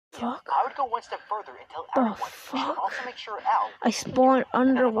Fuck. I would go one step further and tell everyone we should also make sure Al... I spawned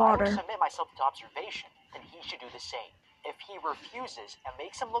underwater. If I were to submit myself to observation, then he should do the same. If he refuses and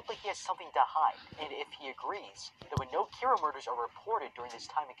makes him look like he has something to hide, and if he agrees that when no Kira murders are reported during this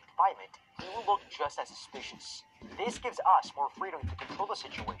time in confinement, he will look just as suspicious. This gives us more freedom to control the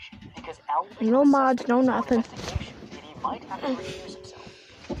situation, because Al will no mods, no nothing. And he might have to recuse himself.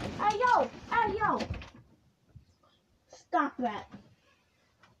 Hey yo! Hey yo! Stop that.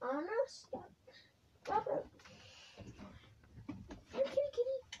 Anna, stop. Stop it. Here,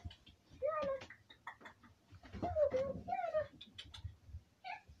 kitty. Here, Anna. Here, little girl. Here, Anna.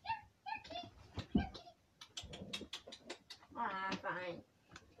 Here, kitty.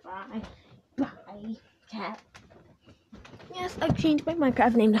 Fine. Bye, cat. Yes, I changed my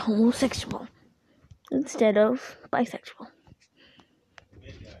Minecraft name to homosexual instead of bisexual.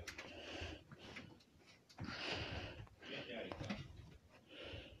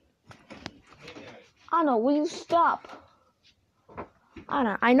 Anna, will you stop?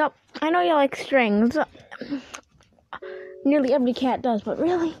 Anna, I know you like strings. Nearly every cat does, but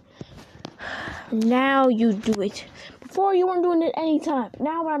really? Now you do it. Before you weren't doing it any time.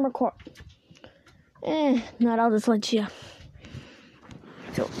 Now I'm recording. Not I'll just let you.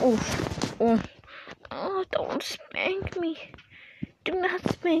 So, don't spank me. Do not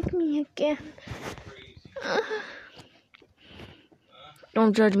spank me again.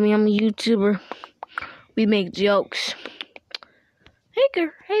 Don't judge me, I'm a YouTuber. We make jokes.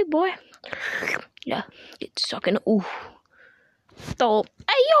 Hey boy. Yeah, get sucking. Ooh. So,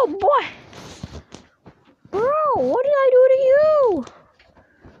 hey yo boy. Bro, what did I do to you?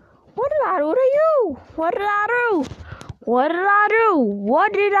 What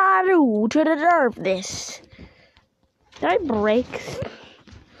did I do to deserve this? Did I break?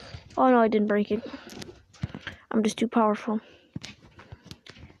 Oh no, I didn't break it. I'm just too powerful.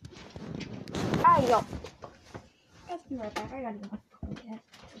 Hey yo! Let's be right back. I gotta get my fucking cat.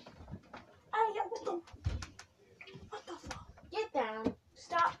 Hey yo, what the fuck? Get down.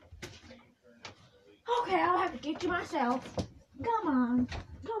 Stop. Okay, I'll have to get you myself. Come on.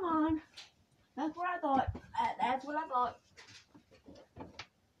 That's what I thought.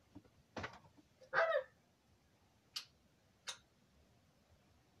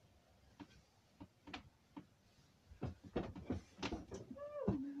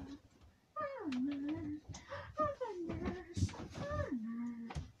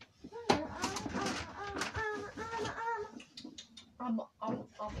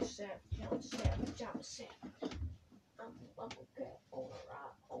 I'm a savage. I'm a cat on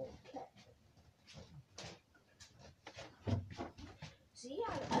a cat. See,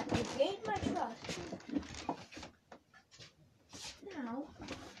 I gained my trust. Now,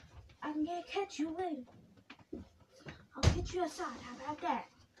 I can catch you later. I'll get you aside. How about that?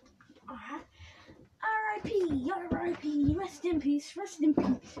 Alright. R.I.P. Rest in peace. Rest in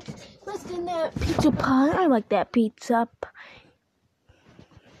that Pizza pie. I like that pizza pie.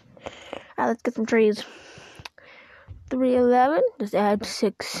 Alright, let's get some trees. 311. Just add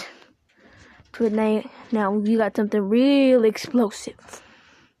 6 to it. Now you got something real explosive.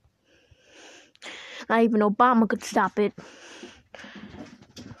 Not even Obama could stop it.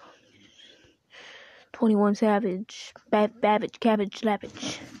 21 Savage.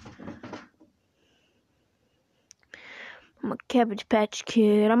 Cabbage. I'm a Cabbage Patch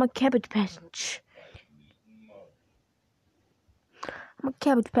Kid. I'm a Cabbage Patch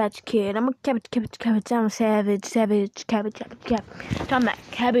Kid. I'm a savage, cabbage. I'm a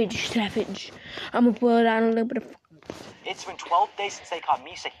cabbage savage. I'm gonna put on a little bit of... It's been 12 days since they caught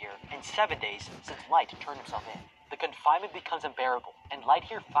Misa here, and 7 days since Light turned himself in. The confinement becomes unbearable, and Light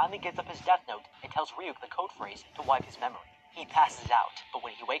here finally gets up his death note and tells Ryuk the code phrase to wipe his memory. He passes out, but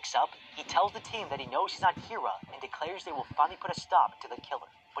when he wakes up, he tells the team that he knows he's not Kira and declares they will finally put a stop to the killer.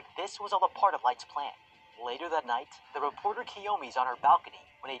 But this was all a part of Light's plan. Later that night, the reporter Kiyomi is on her balcony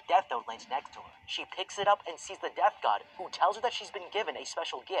when a death note lands next to her. She picks it up and sees the death god, who tells her that she's been given a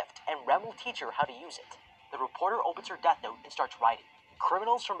special gift, and Rem will teach her how to use it. The reporter opens her death note and starts writing.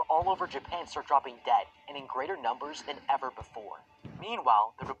 Criminals from all over Japan start dropping dead, and in greater numbers than ever before.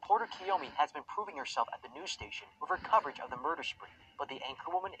 Meanwhile, the reporter Kiyomi has been proving herself at the news station with her coverage of the murder spree, but the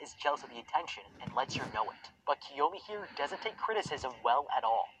anchor woman is jealous of the attention and lets her know it. But Kiyomi here doesn't take criticism well at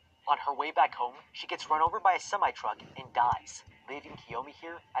all. On her way back home, she gets run over by a semi-truck and dies, leaving Kiyomi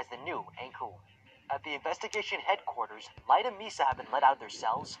here as the new anchor woman. At the investigation headquarters, Light and Misa have been let out of their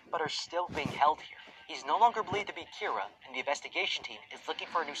cells, but are still being held here. He's no longer believed to be Kira, and the investigation team is looking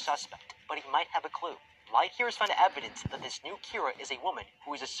for a new suspect, but he might have a clue. Light here has found evidence that this new Kira is a woman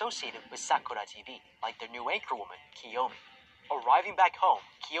who is associated with Sakura TV, like their new anchor woman, Kiyomi. Arriving back home,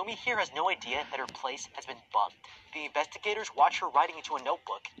 Kiyomi here has no idea that her place has been bugged. The investigators watch her writing into a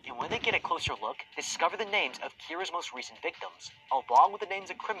notebook, and when they get a closer look, discover the names of Kira's most recent victims, along with the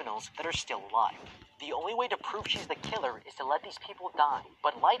names of criminals that are still alive. The only way to prove she's the killer is to let these people die,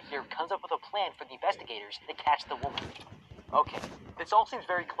 but Light here comes up with a plan for the investigators to catch the woman. Okay, this all seems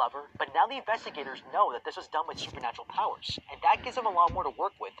very clever, but now the investigators know that this was done with supernatural powers, and that gives them a lot more to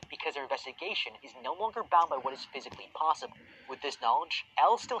work with because their investigation is no longer bound by what is physically possible. With this knowledge,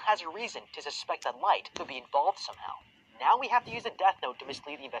 Elle still has a reason to suspect that Light could be involved somehow. Now we have to use a death note to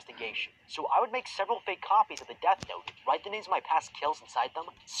mislead the investigation. So I would make several fake copies of the death note, write the names of my past kills inside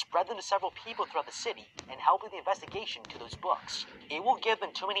them, spread them to several people throughout the city, and help with the investigation to those books. It will give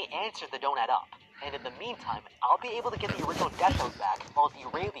them too many answers that don't add up. And in the meantime, I'll be able to get the original death note back while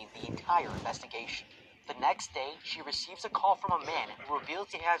derailing the entire investigation. The next day, she receives a call from a man who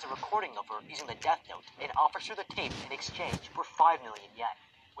reveals he has a recording of her using the death note and offers her the tape in exchange for 5 million yen.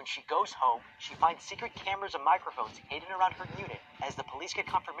 When she goes home, she finds secret cameras and microphones hidden around her unit as the police get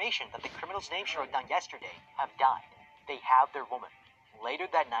confirmation that the criminal's name she wrote down yesterday have died. They have their woman. Later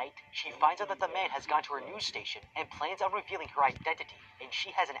that night, she finds out that the man has gone to her news station and plans on revealing her identity, and she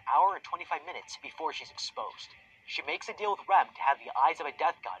has an hour and 25 minutes before she's exposed. She makes a deal with Rem to have the eyes of a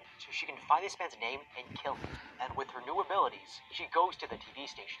death god so she can find this man's name and kill him. And with her new abilities, she goes to the TV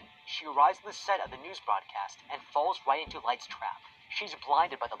station. She arrives on the set of the news broadcast and falls right into Light's trap. She's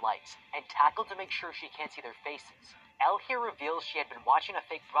blinded by the lights and tackled to make sure she can't see their faces. Elle here reveals she had been watching a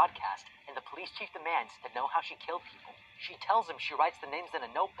fake broadcast, and the police chief demands to know how she killed people. She tells him she writes the names in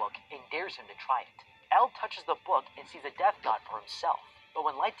a notebook and dares him to try it. Elle touches the book and sees a death god for himself. But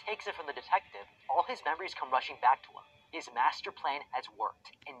when Light takes it from the detective, all his memories come rushing back to him. His master plan has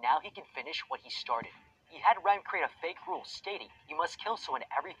worked, and now he can finish what he started. He had Rem create a fake rule stating you must kill someone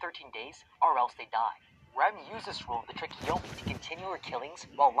every 13 days or else they die. Rem used this rule to trick Kiyomi to continue her killings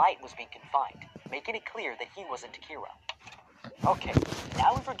while Light was being confined, making it clear that he wasn't Kira. Okay,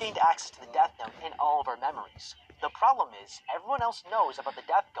 now we've regained access to the death note and all of our memories. The problem is, everyone else knows about the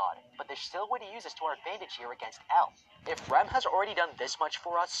death god, but there's still a way to use this to our advantage here against Elle. If Rem has already done this much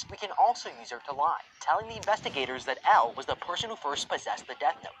for us, we can also use her to lie, telling the investigators that Elle was the person who first possessed the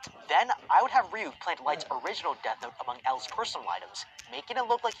death note. Then, I would have Ryuk plant Light's original death note among Elle's personal items, making it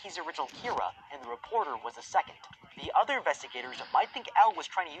look like he's the original Kira, and the reporter was the second. The other investigators might think Elle was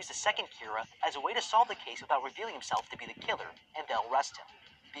trying to use the second Kira as a way to solve the case without revealing himself to be the killer, and they'll arrest him.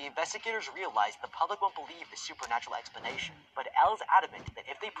 The investigators realize the public won't believe the supernatural explanation, but Elle is adamant that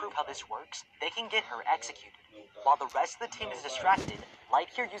if they prove how this works, they can get her executed. While the rest of the team is distracted, Light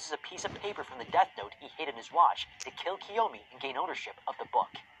here uses a piece of paper from the death note he hid in his watch to kill Kiyomi and gain ownership of the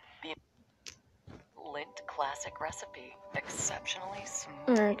book. The Lint classic recipe, exceptionally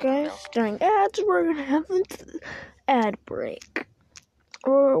smooth. Alright guys, during ads we're gonna have an ad break.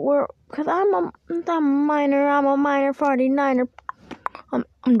 Cause I'm a minor 49er.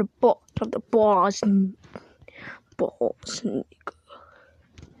 I'm the boss of the boss nigga.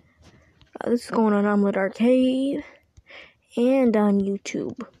 This is going on Omelet Arcade and on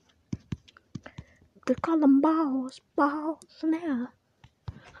YouTube. They call them balls now.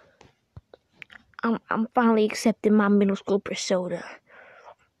 I'm finally accepting my middle school persona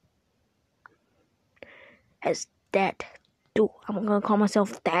as that dude. I'm gonna call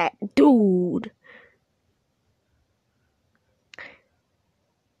myself that dude.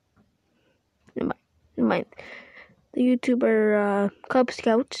 The YouTuber Cub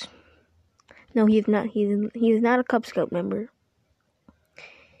Scouts. No, he's not. He's not a Cub Scout member.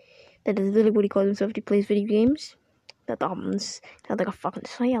 That is literally what he calls himself. He plays video games. That sounds like a fucking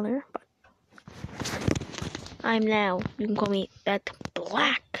sailor, but I'm now. You can call me that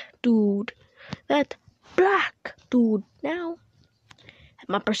black dude. That black dude. Now, that's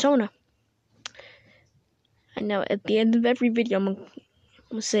my persona. I know. At the end of every video, I'm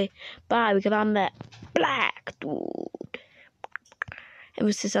gonna say bye because I'm that black dude.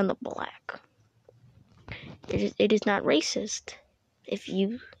 Emphasis on the black. It is not racist if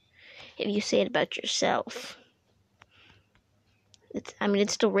you say it about yourself. It's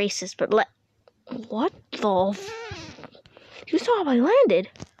still racist, but what the you saw how I landed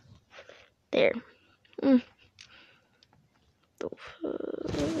there. All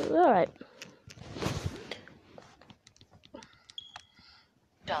right.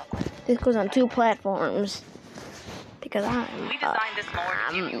 This goes on 2 platforms because I'm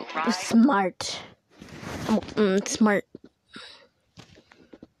smart. I'm smart.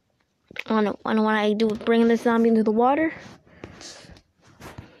 I know what I do with bringing this zombie into the water.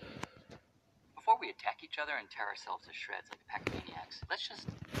 Before we attack each other and tear ourselves to shreds like pack of maniacs, let's just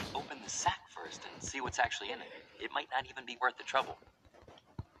open the sack first and see what's actually in it. It might not even be worth the trouble.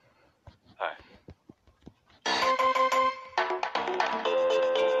 Alright.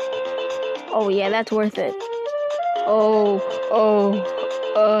 Oh yeah, that's worth it.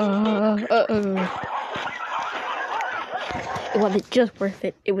 It wasn't just worth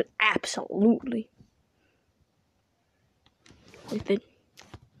it. It was absolutely worth it.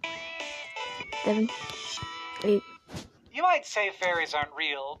 7, 8. You might say fairies aren't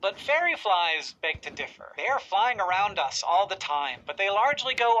real, but fairy flies beg to differ. They are flying around us all the time, but they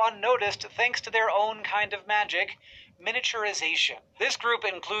largely go unnoticed thanks to their own kind of magic, miniaturization. This group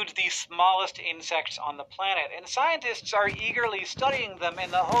includes the smallest insects on the planet, and scientists are eagerly studying them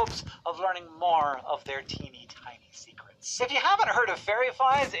in the hopes of learning more of their teeny tiny secrets. If you haven't heard of fairy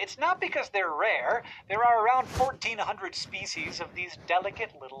flies, it's not because they're rare. There are around 1,400 species of these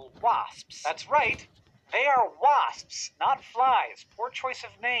delicate little wasps. That's right. They are wasps, not flies. Poor choice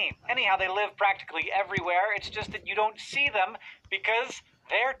of name. Anyhow, they live practically everywhere. It's just that you don't see them because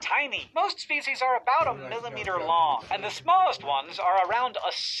they're tiny. Most species are about 1 millimeter long, and the smallest ones are around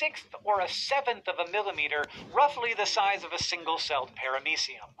 1/6 or 1/7 of a millimeter, roughly the size of a single-celled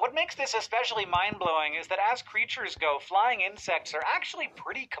paramecium. What makes this especially mind-blowing is that as creatures go, flying insects are actually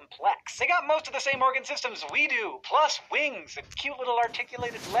pretty complex. They got most of the same organ systems we do, plus wings and cute little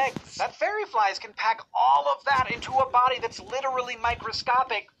articulated legs. That fairy flies can pack all of that into a body that's literally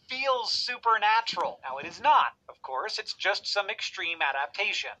microscopic. Feels supernatural. Now, it is not, of course. It's just some extreme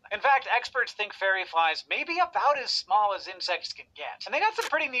adaptation. In fact, experts think fairy flies may be about as small as insects can get. And they got some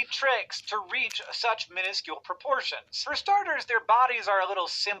pretty neat tricks to reach such minuscule proportions. For starters, their bodies are a little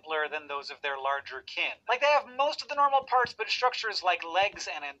simpler than those of their larger kin. Like, they have most of the normal parts, but structures like legs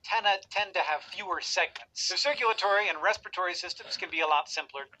and antennae tend to have fewer segments. Their circulatory and respiratory systems can be a lot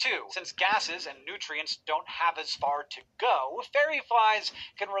simpler, too. Since gases and nutrients don't have as far to go, fairy flies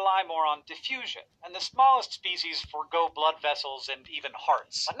can rely more on diffusion, and the smallest species forego blood vessels and even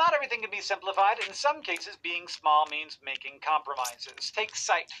hearts. But not everything can be simplified. In some cases, being small means making compromises. Take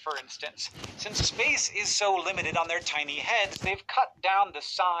sight, for instance. Since space is so limited on their tiny heads, they've cut down the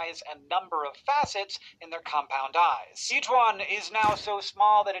size and number of facets in their compound eyes. Each one is now so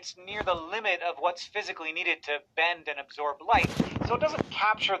small that it's near the limit of what's physically needed to bend and absorb light, so it doesn't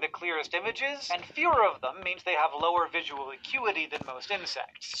capture the clearest images, and fewer of them means they have lower visual acuity than most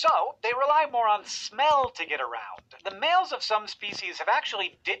insects. So, they rely more on smell to get around. The males of some species have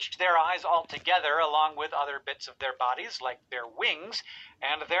actually ditched their eyes altogether, along with other bits of their bodies, like their wings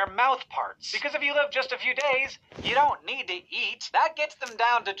and their mouth parts. Because if you live just a few days, you don't need to eat. That gets them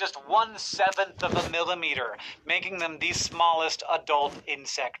down to just 1/7 of a millimeter, making them the smallest adult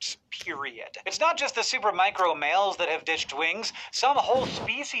insects, period. It's not just the super micro males that have ditched wings. Some whole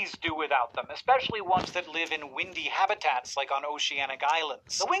species do without them, especially ones that live in windy habitats like on oceanic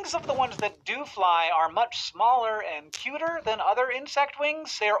islands. The wings of the ones that do fly are much smaller and cuter than other insect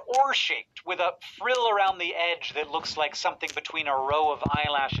wings. They're oar-shaped with a frill around the edge that looks like something between a row of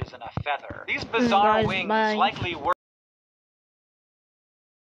eyelashes and a feather. These bizarre wings likely work